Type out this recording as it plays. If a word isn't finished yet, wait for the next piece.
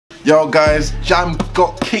Yo guys,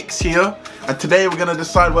 JamGotKicks here, and today we're gonna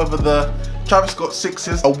decide whether the Travis Scott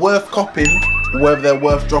 6s are worth copping or whether they're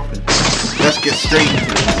worth dropping. Let's get straight into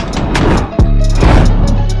this.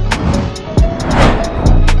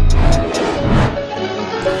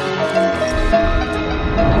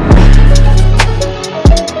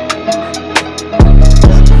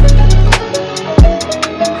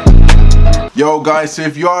 Yo guys, so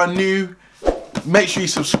if you are new, make sure you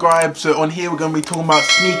subscribe. So on here we're going to be talking about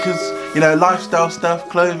sneakers, you know, lifestyle stuff,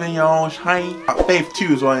 clothing, y'all, shine. Faith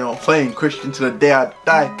too is why I'm playing Christian to the day I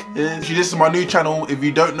die. This is my new channel. If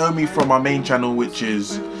you don't know me from my main channel, which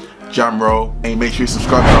is JamRo, and make sure you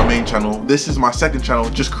subscribe to my main channel. This is my second channel,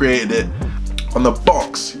 just created it. On the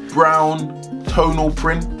box, brown tonal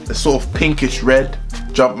print, a sort of pinkish red,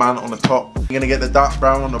 Jumpman on the top. You're gonna get the dark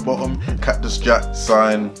brown on the bottom, Cactus Jack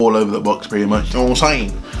sign all over the box pretty much. You know what I'm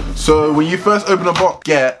saying? So when you first open the box,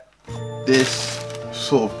 get this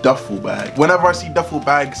sort of duffel bag. Whenever I see duffel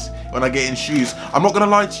bags when I get in shoes, I'm not gonna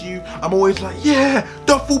lie to you, I'm always like, yeah,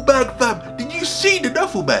 duffel bag fam. Did you see the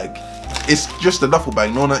duffel bag? It's just a duffel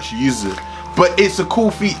bag, no one actually uses it. But it's a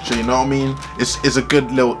cool feature, you know what I mean? It's a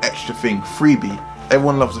good little extra thing, freebie.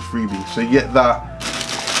 Everyone loves a freebie, so you get that.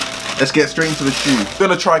 Let's get straight into the shoe. I'm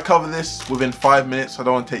gonna try cover this within 5 minutes. I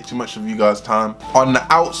don't want to take too much of you guys' time. On the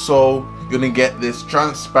outsole, you're gonna get this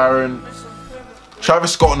transparent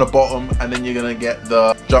Travis Scott on the bottom, and then you're gonna get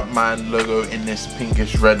the Jumpman logo in this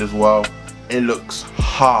pinkish red as well. It looks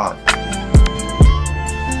hard.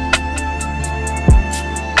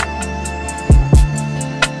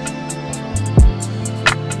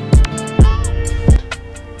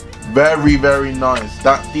 Very, very nice.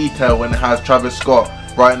 That detail when it has Travis Scott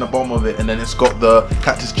right in the bottom of it, and then it's got the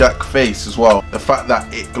Cactus Jack face as well. The fact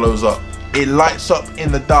that it glows up, it lights up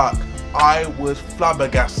in the dark. I was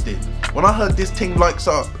flabbergasted when I heard this thing lights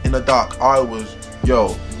up in the dark. I was,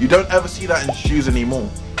 yo, you don't ever see that in shoes anymore.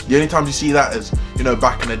 The only times you see that is, you know,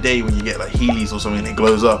 back in the day when you get like Heelys or something, it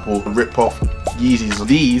glows up, or rip off Yeezys.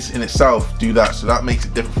 These in itself do that, so that makes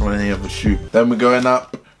it different from any other shoe. Then we're going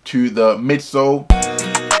up to the midsole.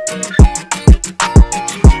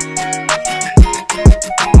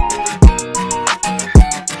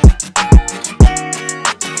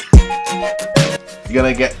 You're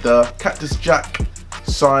gonna get the Cactus Jack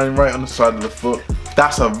sign right on the side of the foot.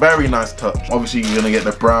 That's a very nice touch. Obviously you're gonna get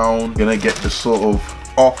the brown, you're gonna get the sort of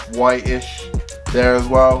off-whitish there as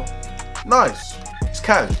well. Nice. It's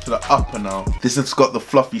casual. To the upper now. This has got the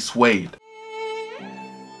fluffy suede.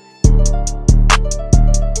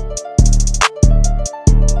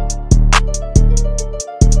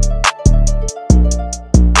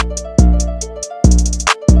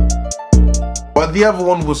 But the other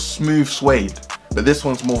one was smooth suede. But this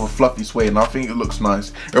one's more of a fluffy suede, and I think it looks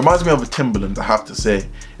nice. It reminds me of a Timberland, I have to say. It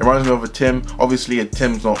reminds me of a Tim. Obviously a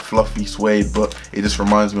Tim's not fluffy suede, but it just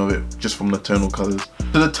reminds me of it just from the tonal colours.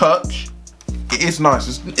 To the touch, it is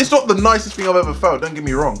nice. It's not the nicest thing I've ever felt, don't get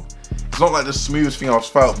me wrong. It's not like the smoothest thing I've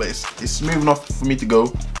felt, but it's smooth enough for me to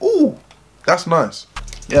go, ooh, that's nice.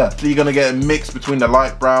 Yeah, so you're gonna get a mix between the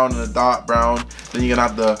light brown and the dark brown. Then you're gonna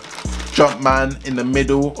have the Jumpman in the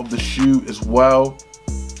middle of the shoe as well.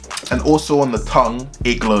 And also on the tongue,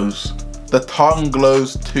 it glows. The tongue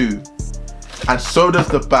glows too. And so does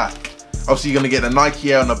the back. Obviously you're gonna get the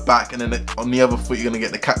Nike Air on the back, and then on the other foot you're gonna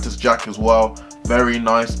get the Cactus Jack as well. Very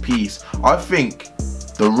nice piece. I think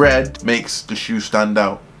the red makes the shoe stand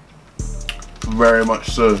out. Very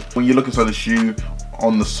much so. When you look inside the shoe,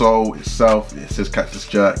 on the sole itself, it says Cactus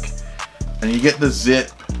Jack. And you get the zip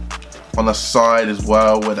on the side as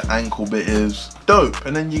well, where the ankle bit is. Dope.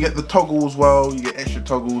 And then you get the toggle as well, you get extra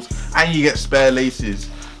toggles, and you get spare laces.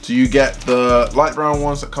 So you get the light brown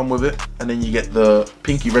ones that come with it, and then you get the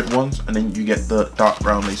pinky red ones, and then you get the dark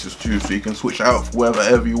brown laces too, so you can switch out for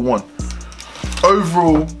whatever you want.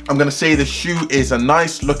 Overall, I'm gonna say the shoe is a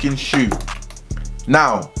nice looking shoe.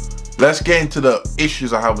 Now, let's get into the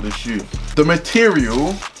issues I have with the shoe. The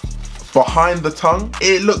material behind the tongue,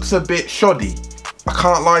 it looks a bit shoddy. I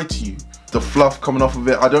can't lie to you. The fluff coming off of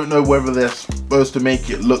it, I don't know whether they're supposed to make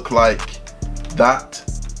it look like that,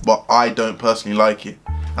 but I don't personally like it.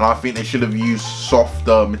 And I think they should have used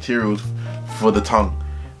softer materials for the tongue.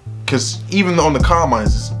 Because even on the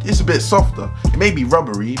Carmines, it's a bit softer. It may be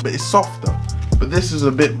rubbery, but it's softer. But this is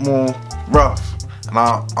a bit more rough. And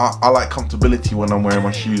I like comfortability when I'm wearing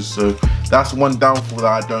my shoes, so that's one downfall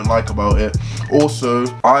that I don't like about it. Also,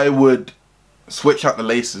 I would switch out the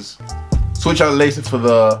laces. Switch out the laces for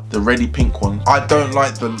the reddy pink one. I don't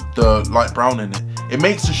like the light brown in it. it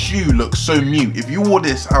makes the shoe look so mute. If you wore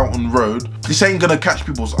this out on the road, this ain't gonna catch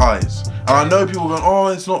people's eyes. And I know people going, oh,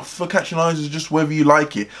 it's not for catching eyes, it's just whether you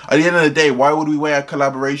like it. At the end of the day, why would we wear a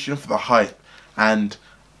collaboration? For the hype. And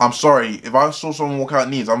I'm sorry, if I saw someone walk out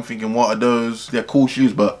in these, I'm thinking, what are those? They're cool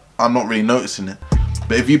shoes, but I'm not really noticing it.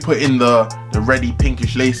 But if you put in the reddy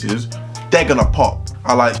pinkish laces, they're gonna pop.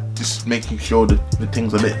 I like just making sure that the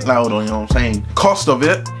thing's a bit loud on, you know what I'm saying? Cost of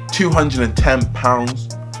it,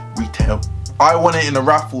 £210 retail. I won it in a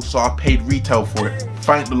raffle, so I paid retail for it.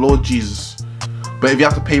 Thank the Lord Jesus. But if you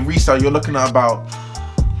have to pay resale, you're looking at about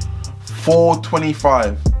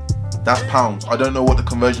 $4.25. That's pounds. I don't know what the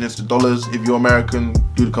conversion is to dollars. If you're American,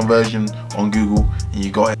 do the conversion on Google and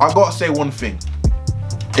you got it. I gotta say one thing.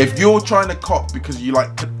 If you're trying to cop because you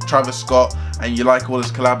like Travis Scott and you like all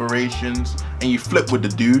his collaborations and you flip with the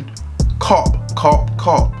dude, cop.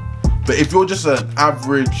 But if you're just an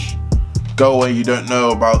average goer, you don't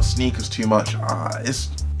know about sneakers too much,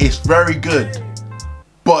 it's very good.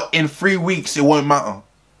 But in 3 weeks, it won't matter.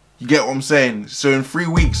 You get what I'm saying? So in 3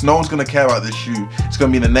 weeks, no one's gonna care about this shoe. It's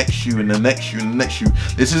gonna be the next shoe and the next shoe and the next shoe.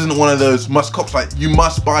 This isn't one of those must cops like you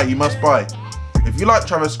must buy. If you like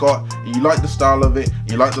Travis Scott and you like the style of it,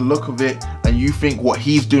 you like the look of it, and you think what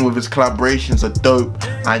he's doing with his collaborations are dope,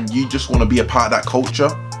 and you just want to be a part of that culture,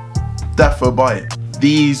 defo buy it.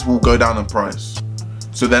 These will go down in price.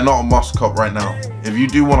 So they're not a must cop right now. If you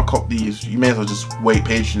do want to cop these, you may as well just wait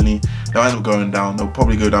patiently. They'll end up going down. They'll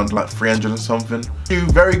probably go down to like 300 or something.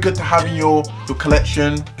 Very good to have in your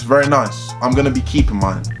collection. It's very nice. I'm going to be keeping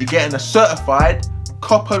mine. You're getting a certified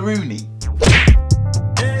copperoonie.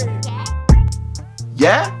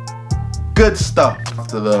 Yeah? Good stuff.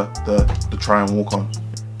 After the try and walk on.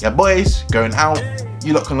 Yeah, boys, going out.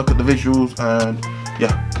 You lot can look at the visuals and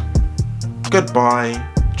yeah. Goodbye,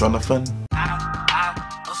 Jonathan.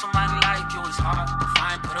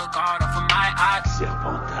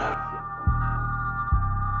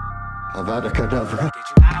 Avada Kedavra.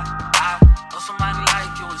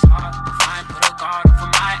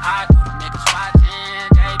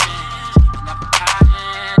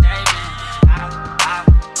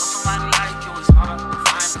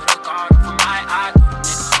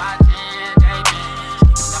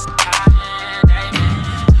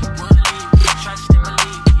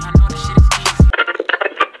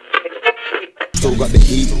 Still got the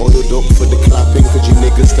heat oiled up for the clapping, cause you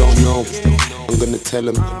niggas don't know. I'm gonna tell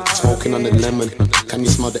them, smoking on the lemon. Can you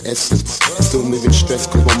smell the essence? Still moving stress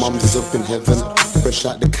cause my mum is up in heaven. Fresh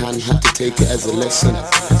out the can, had to take it as a lesson.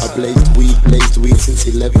 I blazed weed since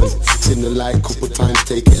 11. Seen the light couple times,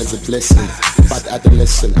 take it as a blessing. Bad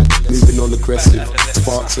adolescent, moving all aggressive.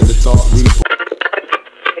 Sparks in the dark room.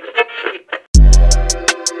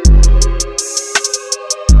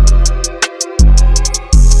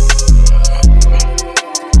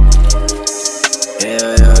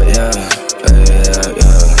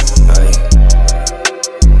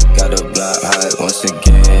 Once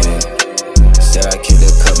again, said I kicked the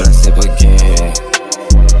cup and I sip again.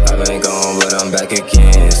 I've been gone but I'm back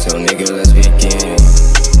again, so nigga let's begin.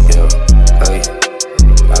 Yo, hey,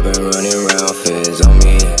 I've been running around, fizz on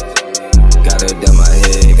me. Gotta dub my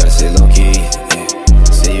head, gotta sit low key. Yeah.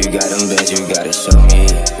 Say you got them bands, you gotta show me.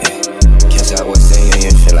 Yeah. Catch out Western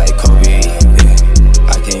Union, feel like Kobe. Yeah.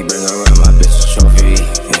 I can't bring around my bitch a trophy.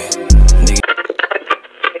 Yeah.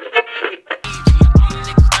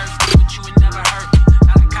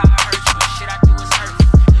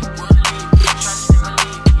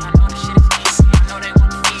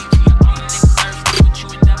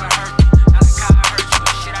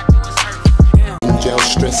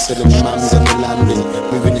 Selling mans on the landing,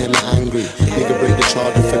 moving hella angry. Nigga break the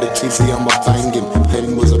charger for the tizzy, I'm a banging.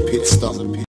 Then was a pit stop.